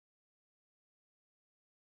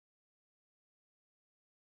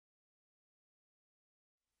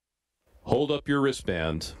Hold up your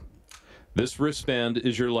wristband. This wristband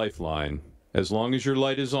is your lifeline. As long as your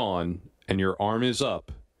light is on and your arm is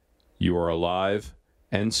up, you are alive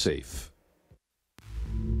and safe.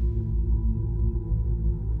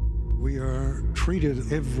 We are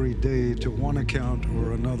treated every day to one account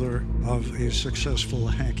or another of a successful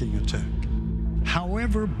hacking attack.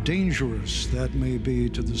 However dangerous that may be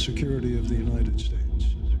to the security of the United States,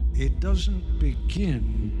 it doesn't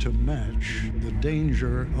begin to match the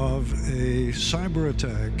danger of a cyber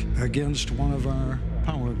attack against one of our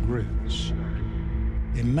power grids.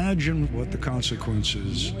 Imagine what the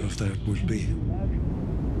consequences of that would be.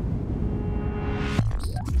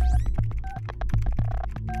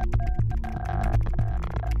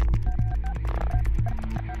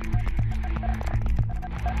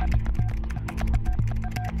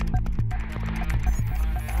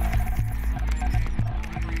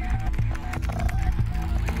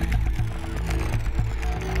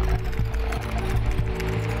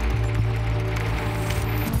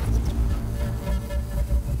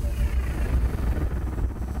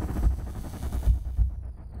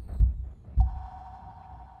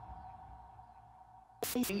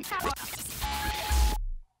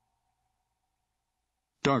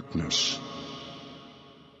 Darkness.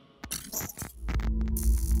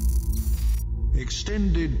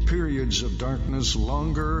 Extended periods of darkness,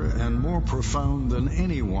 longer and more profound than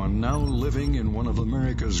anyone now living in one of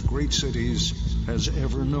America's great cities has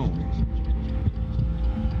ever known.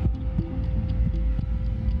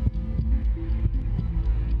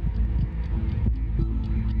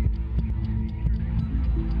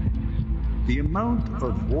 The amount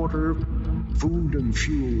of water, food, and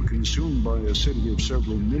fuel consumed by a city of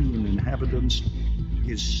several million inhabitants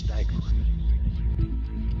is staggering.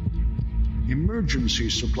 Emergency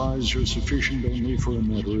supplies are sufficient only for a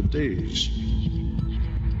matter of days.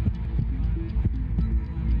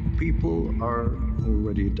 People are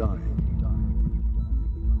already dying.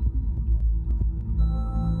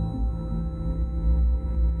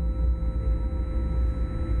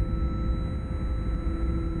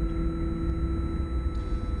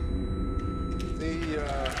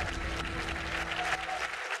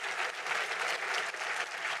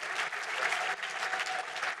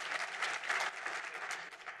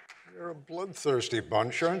 You're a bloodthirsty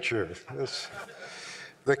bunch, aren't you?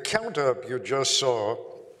 The count-up you just saw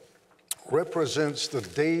represents the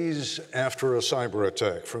days after a cyber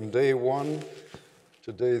attack, from day 1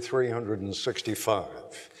 to day 365.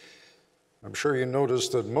 I'm sure you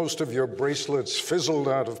noticed that most of your bracelets fizzled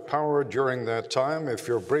out of power during that time. If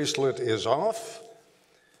your bracelet is off,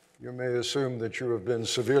 you may assume that you have been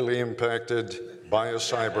severely impacted by a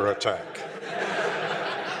cyber attack.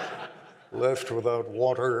 Left without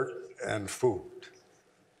water and food.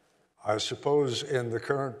 I suppose in the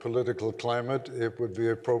current political climate, it would be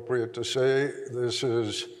appropriate to say this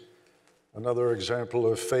is another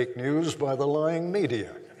example of fake news by the lying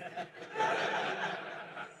media.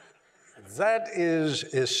 That is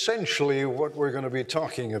essentially what we're going to be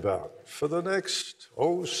talking about for the next,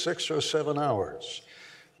 6 or 7 hours.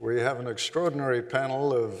 We have an extraordinary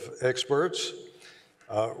panel of experts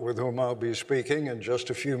with whom I'll be speaking in just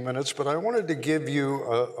a few minutes, but I wanted to give you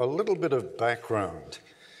a little bit of background.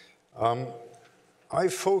 I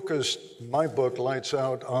focused my book, Lights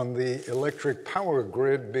Out, on the electric power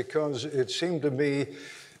grid because it seemed to me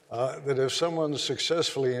that if someone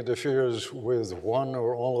successfully interferes with one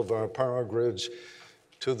or all of our power grids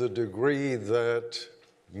to the degree that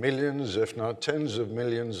millions, if not tens of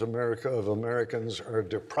millions of Americans are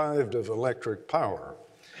deprived of electric power,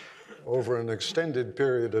 over an extended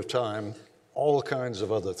period of time, all kinds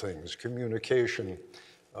of other things, communication,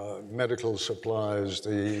 medical supplies,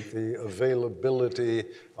 the availability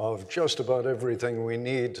of just about everything we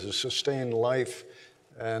need to sustain life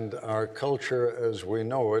and our culture as we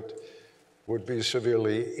know it would be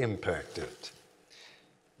severely impacted.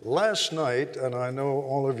 Last night, and I know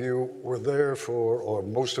all of you were there for, or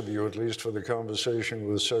most of you at least, for the conversation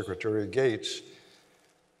with Secretary Gates,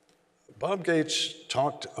 Bob Gates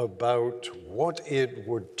talked about what it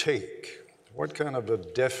would take, what kind of a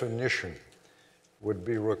definition would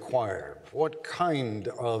be required, what kind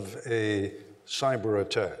of a cyber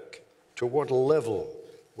attack, to what level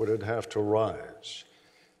would it have to rise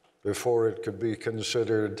before it could be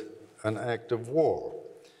considered an act of war.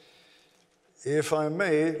 If I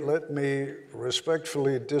may, let me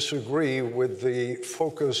respectfully disagree with the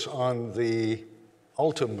focus on the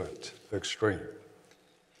ultimate extreme.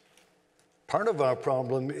 Part of our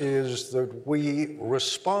problem is that we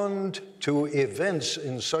respond to events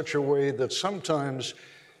in such a way that sometimes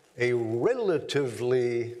a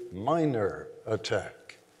relatively minor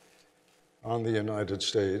attack on the United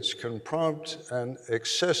States can prompt an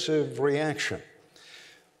excessive reaction.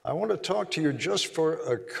 I want to talk to you just for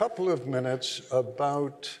a couple of minutes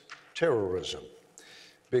about terrorism,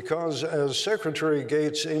 because as Secretary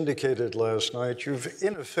Gates indicated last night,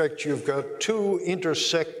 in effect, you've got two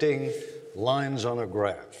intersecting lines on a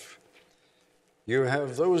graph. You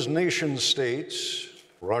have those nation states,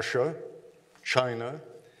 Russia, China,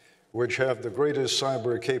 which have the greatest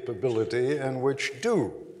cyber capability and which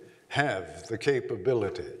do have the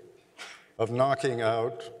capability of knocking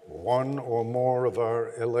out one or more of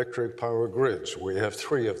our electric power grids. We have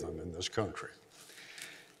 3 of them in this country.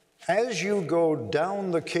 As you go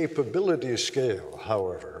down the capability scale,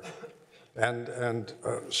 however, and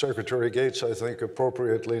Secretary Gates, I think,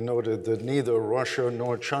 appropriately noted that neither Russia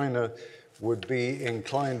nor China would be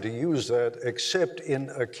inclined to use that except in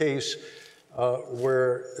a case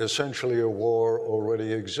where essentially a war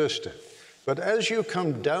already existed. But as you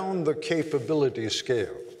come down the capability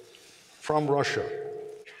scale, from Russia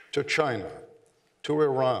to China, to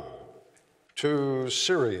Iran, to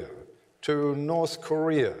Syria, to North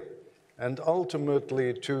Korea, and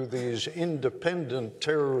ultimately to these independent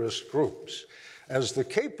terrorist groups, as the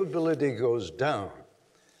capability goes down,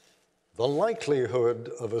 the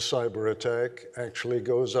likelihood of a cyber attack actually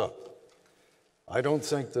goes up. I don't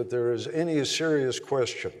think that there is any serious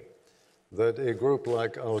question that a group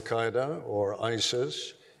like Al-Qaeda or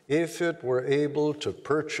ISIS, if it were able to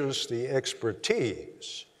purchase the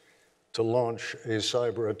expertise to launch a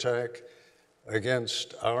cyber attack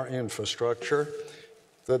against our infrastructure,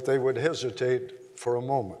 that they would hesitate for a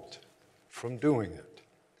moment from doing it.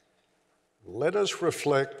 Let us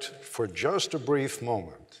reflect for just a brief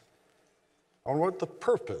moment on what the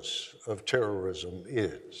purpose of terrorism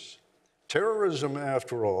is. Terrorism,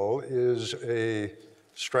 after all, is a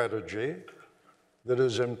strategy that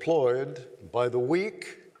is employed by the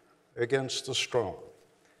weak against the strong.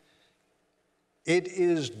 It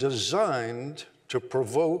is designed to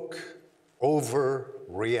provoke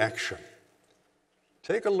overreaction.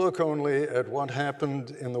 Take a look only at what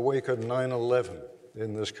happened in the wake of 9/11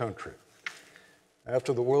 in this country.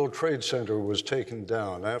 After the World Trade Center was taken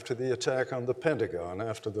down, after the attack on the Pentagon,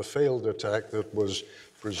 after the failed attack that was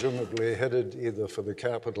presumably headed either for the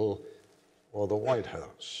Capitol or the White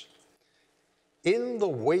House. In the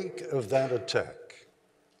wake of that attack,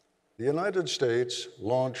 the United States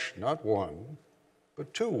launched not one,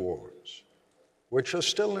 but 2 wars, which are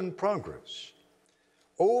still in progress.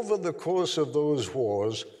 Over the course of those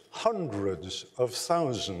wars, hundreds of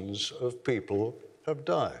thousands of people have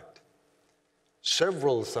died.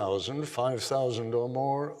 Several thousand, 5,000 or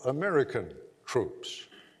more, American troops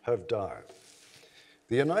have died.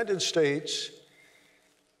 The United States,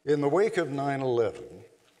 in the wake of 9/11,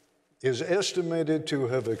 is estimated to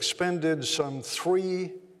have expended some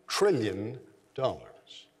 $3 trillion. I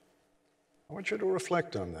want you to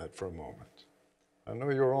reflect on that for a moment. I know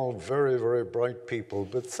you're all very, very bright people,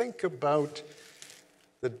 but think about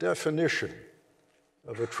the definition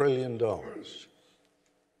of $1 trillion.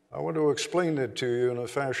 I want to explain it to you in a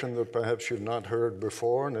fashion that perhaps you've not heard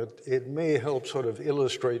before, and it may help sort of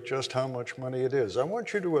illustrate just how much money it is. I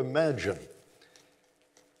want you to imagine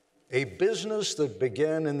a business that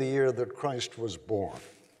began in the year that Christ was born,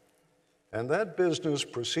 and that business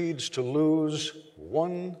proceeds to lose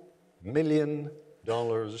 $1 million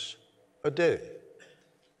a day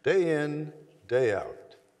in, day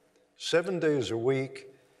out, 7 days a week,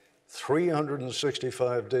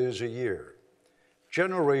 365 days a year,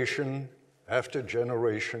 generation after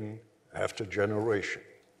generation after generation.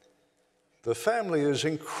 The family is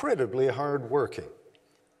incredibly hardworking,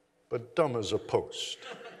 but dumb as a post.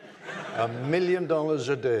 $1 million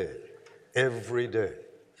a day, every day.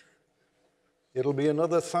 It'll be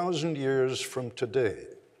another 1,000 years from today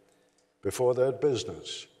before that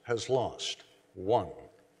business has lost $1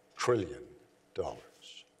 trillion.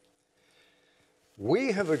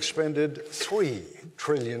 We have expended $3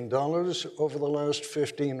 trillion over the last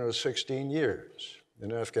 15 or 16 years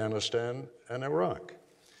in Afghanistan and Iraq.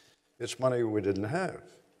 It's money we didn't have.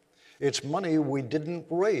 It's money we didn't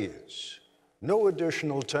raise. No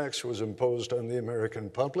additional tax was imposed on the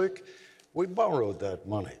American public. We borrowed that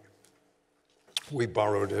money. We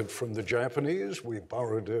borrowed it from the Japanese. We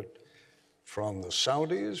borrowed it from the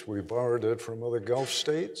Saudis. We borrowed it from other Gulf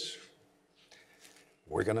states.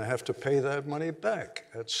 We're going to have to pay that money back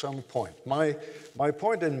at some point. My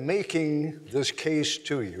point in making this case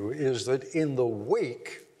to you is that in the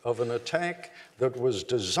wake of an attack that was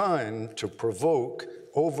designed to provoke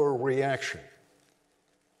overreaction,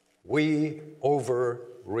 we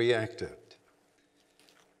overreacted.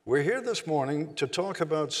 We're here this morning to talk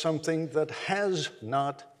about something that has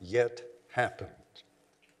not yet happened.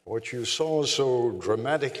 What you saw so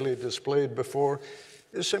dramatically displayed before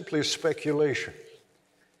is simply speculation.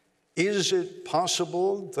 Is it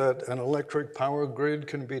possible that an electric power grid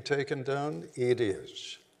can be taken down? It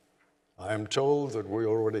is. I am told that we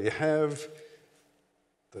already have.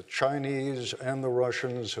 The Chinese and the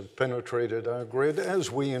Russians have penetrated our grid,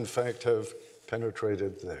 as we, in fact, have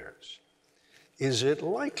penetrated theirs. Is it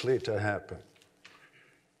likely to happen?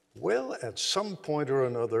 Well, at some point or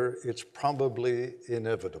another, it's probably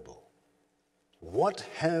inevitable. What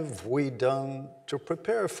have we done to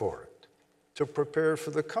prepare for it, to prepare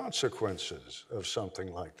for the consequences of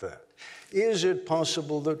something like that? Is it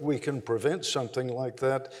possible that we can prevent something like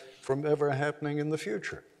that from ever happening in the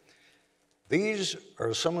future? These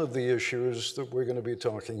are some of the issues that we're going to be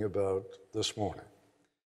talking about this morning.